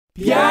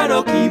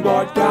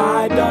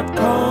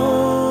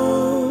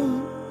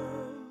PianoKeyboardGuide.com.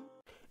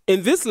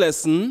 In this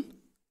lesson,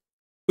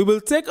 we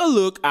will take a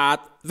look at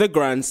the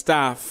grand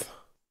staff,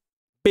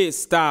 bass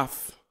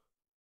staff,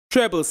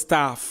 treble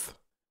staff,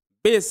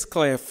 bass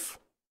clef,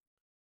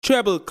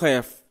 treble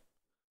clef,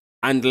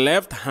 and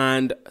left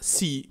hand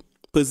C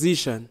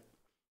position.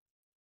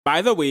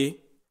 By the way,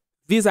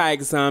 these are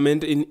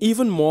examined in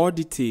even more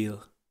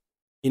detail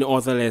in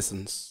other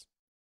lessons.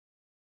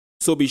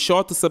 So be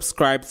sure to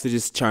subscribe to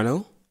this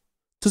channel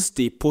to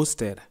stay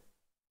posted.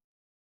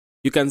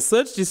 You can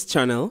search this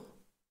channel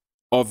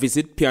or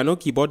visit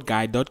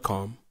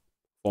PianoKeyboardGuide.com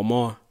for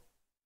more.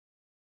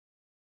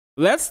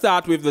 Let's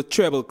start with the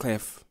treble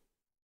clef.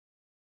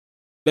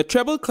 The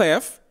treble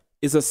clef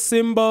is a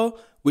symbol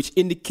which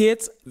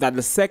indicates that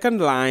the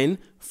second line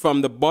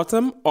from the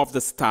bottom of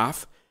the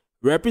staff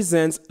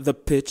represents the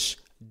pitch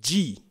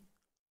G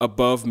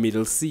above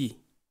middle C.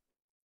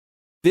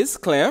 This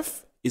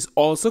clef is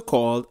also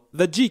called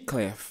the G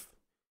clef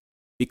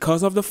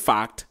because of the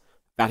fact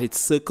that it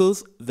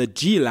circles the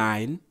G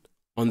line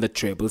on the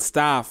treble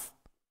staff.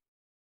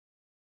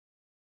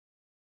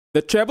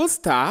 The treble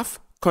staff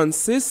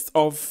consists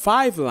of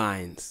 5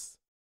 lines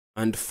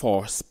and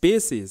 4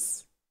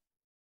 spaces.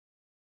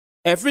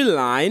 Every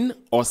line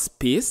or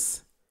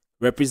space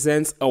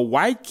represents a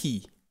white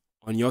key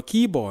on your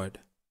keyboard.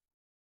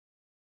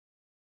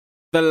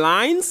 The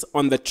lines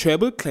on the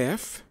treble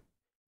clef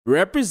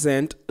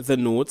represent the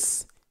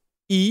notes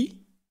E,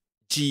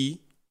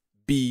 G,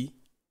 B,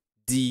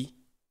 D,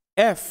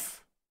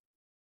 F.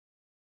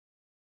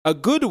 A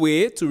good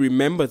way to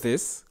remember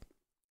this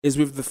is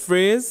with the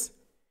phrase,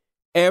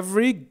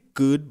 "Every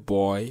good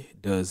boy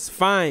does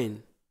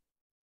fine."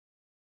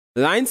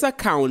 Lines are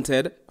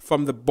counted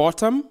from the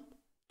bottom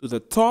to the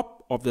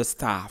top of the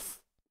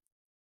staff.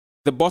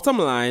 The bottom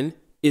line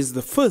is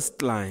the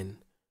first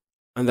line,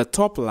 and the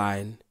top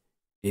line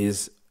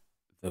is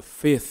the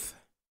 5th.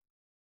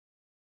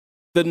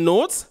 The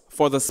notes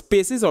for the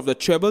spaces of the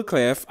treble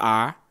clef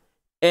are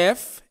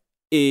F,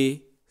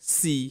 A,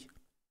 C,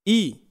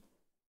 E.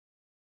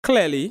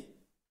 Clearly,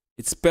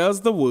 it spells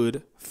the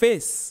word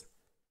face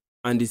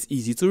and is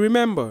easy to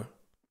remember.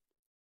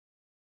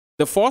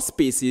 The 4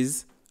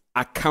 spaces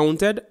are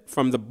counted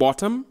from the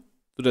bottom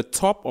to the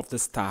top of the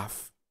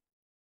staff.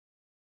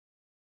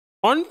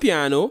 On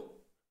piano,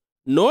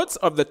 notes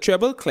of the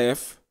treble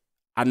clef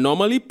are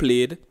normally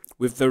played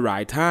with the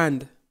right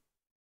hand.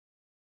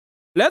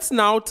 Let's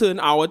now turn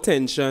our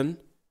attention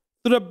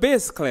to the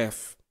bass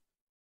clef.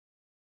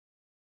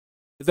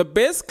 The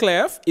bass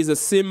clef is a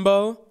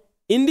symbol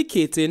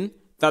indicating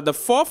that the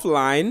 4th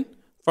line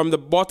from the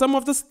bottom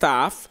of the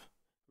staff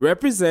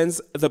represents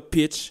the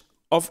pitch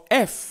of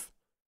F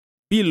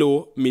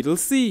below middle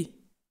C.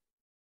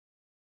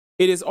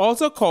 It is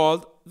also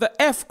called the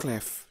F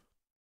clef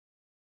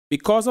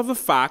because of the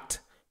fact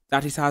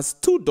that it has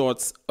 2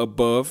 dots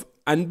above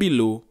and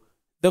below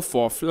the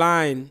 4th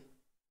line.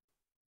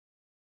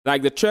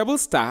 Like the treble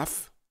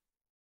staff,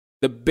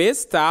 the bass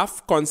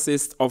staff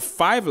consists of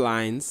 5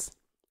 lines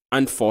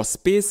and 4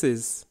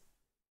 spaces.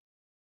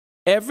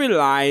 Every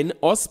line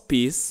or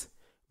space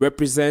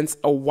represents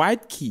a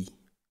white key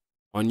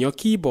on your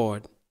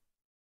keyboard.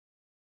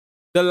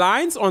 The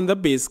lines on the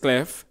bass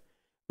clef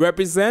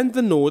represent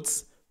the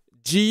notes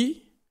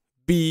G,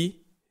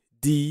 B,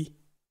 D,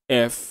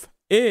 F,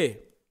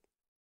 A.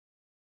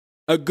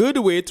 A good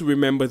way to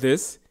remember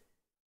this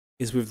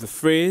is with the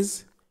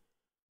phrase,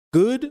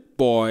 "Good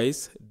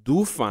boys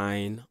do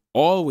fine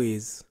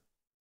always."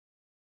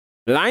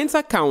 Lines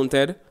are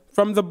counted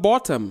from the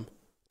bottom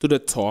to the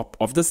top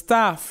of the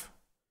staff.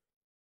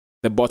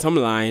 The bottom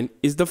line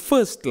is the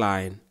first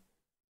line,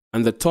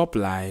 and the top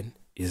line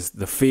is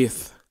the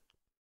 5th.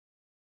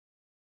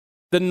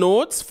 The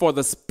notes for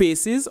the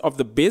spaces of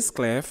the bass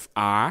clef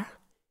are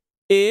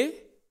A,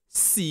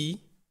 C,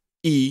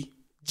 E,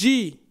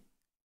 G.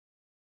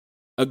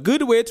 A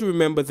good way to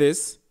remember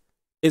this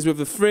is with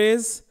the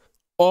phrase,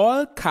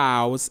 "All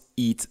cows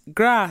eat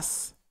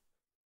grass."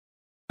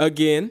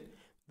 Again,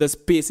 the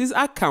spaces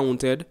are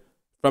counted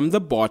from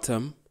the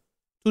bottom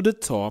to the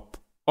top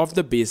of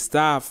the bass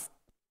staff.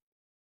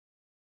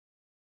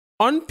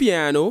 On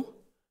piano,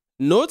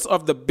 notes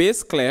of the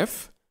bass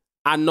clef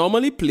are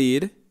normally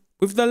played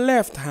with the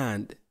left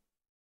hand.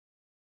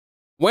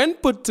 When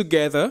put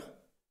together,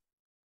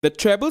 the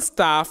treble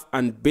staff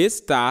and bass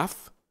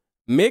staff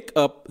make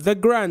up the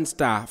grand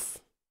staff.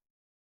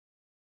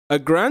 A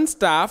grand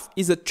staff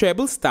is a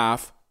treble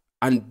staff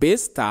and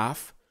bass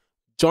staff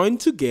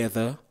joined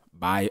together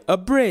by a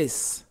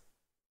brace.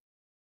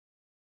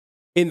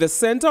 In the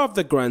center of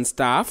the grand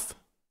staff,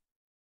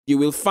 you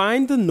will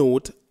find the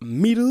note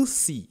middle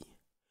C.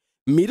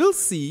 Middle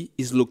C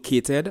is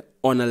located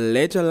on a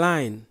ledger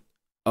line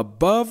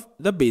above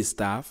the bass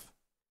staff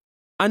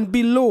and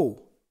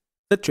below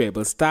the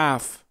treble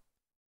staff.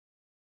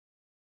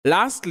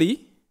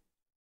 Lastly,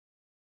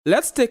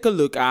 let's take a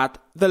look at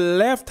the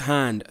left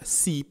hand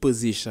C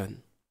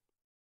position.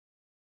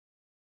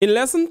 In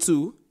lesson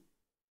 2,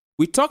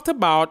 we talked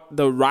about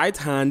the right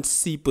hand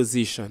C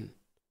position.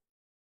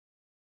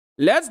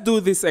 Let's do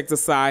this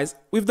exercise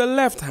with the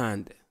left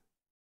hand.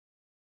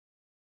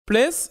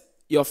 Place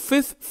your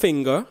fifth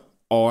finger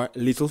or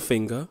little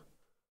finger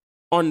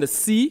on the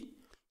C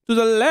to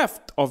the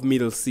left of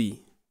middle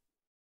C.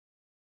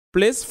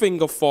 Place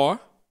finger 4,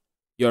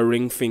 your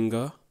ring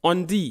finger,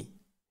 on D.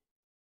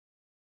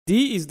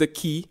 D is the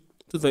key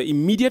to the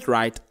immediate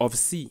right of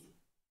C.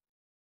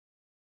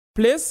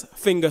 Place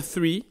finger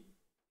 3,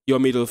 your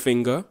middle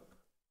finger,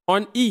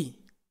 on E.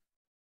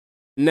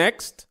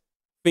 Next,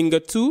 finger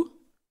 2,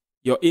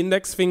 your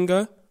index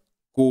finger,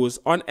 goes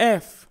on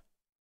F.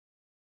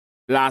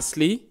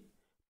 Lastly,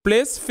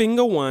 place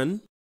finger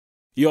 1,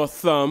 your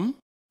thumb,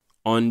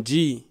 on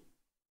G.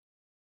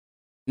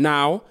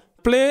 Now,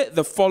 play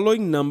the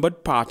following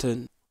numbered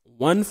pattern,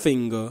 one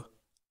finger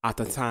at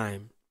a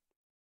time.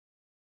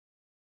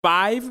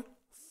 5,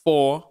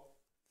 4,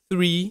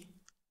 3,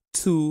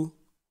 2,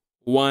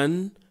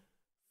 1,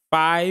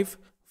 5,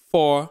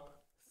 4,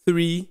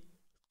 3,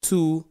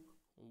 2,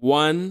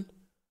 1,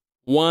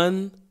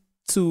 1,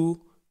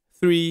 2,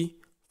 3,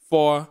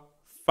 4,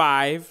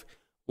 5,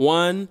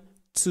 1,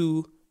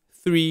 2,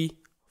 3,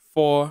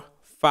 4,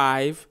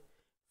 5,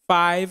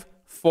 5,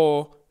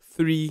 4,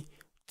 3,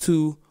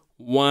 2,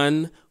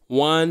 1,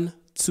 1,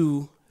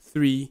 2,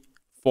 3,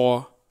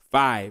 4,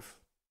 5.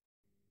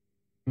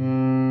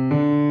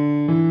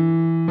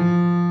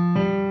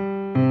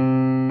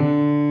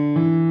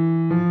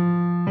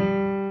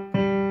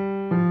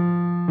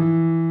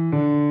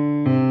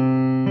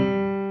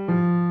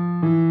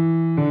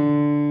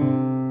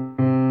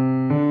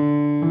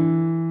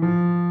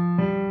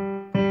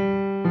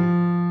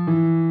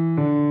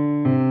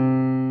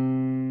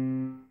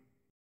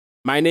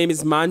 My name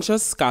is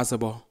Manchas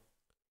Kasabo,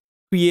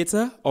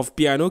 creator of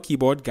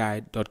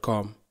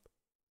PianoKeyboardGuide.com.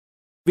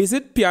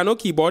 Visit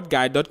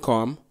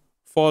PianoKeyboardGuide.com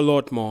for a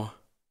lot more.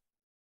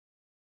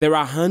 There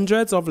are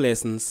hundreds of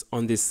lessons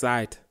on this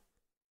site.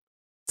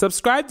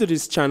 Subscribe to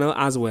this channel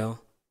as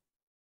well,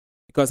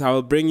 because I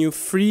will bring you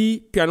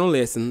free piano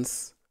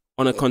lessons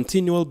on a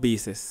continual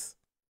basis.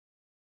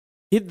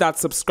 Hit that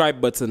subscribe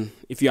button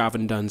if you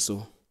haven't done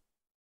so.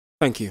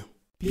 Thank you.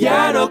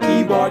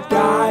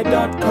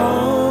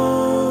 PianoKeyboardGuide.com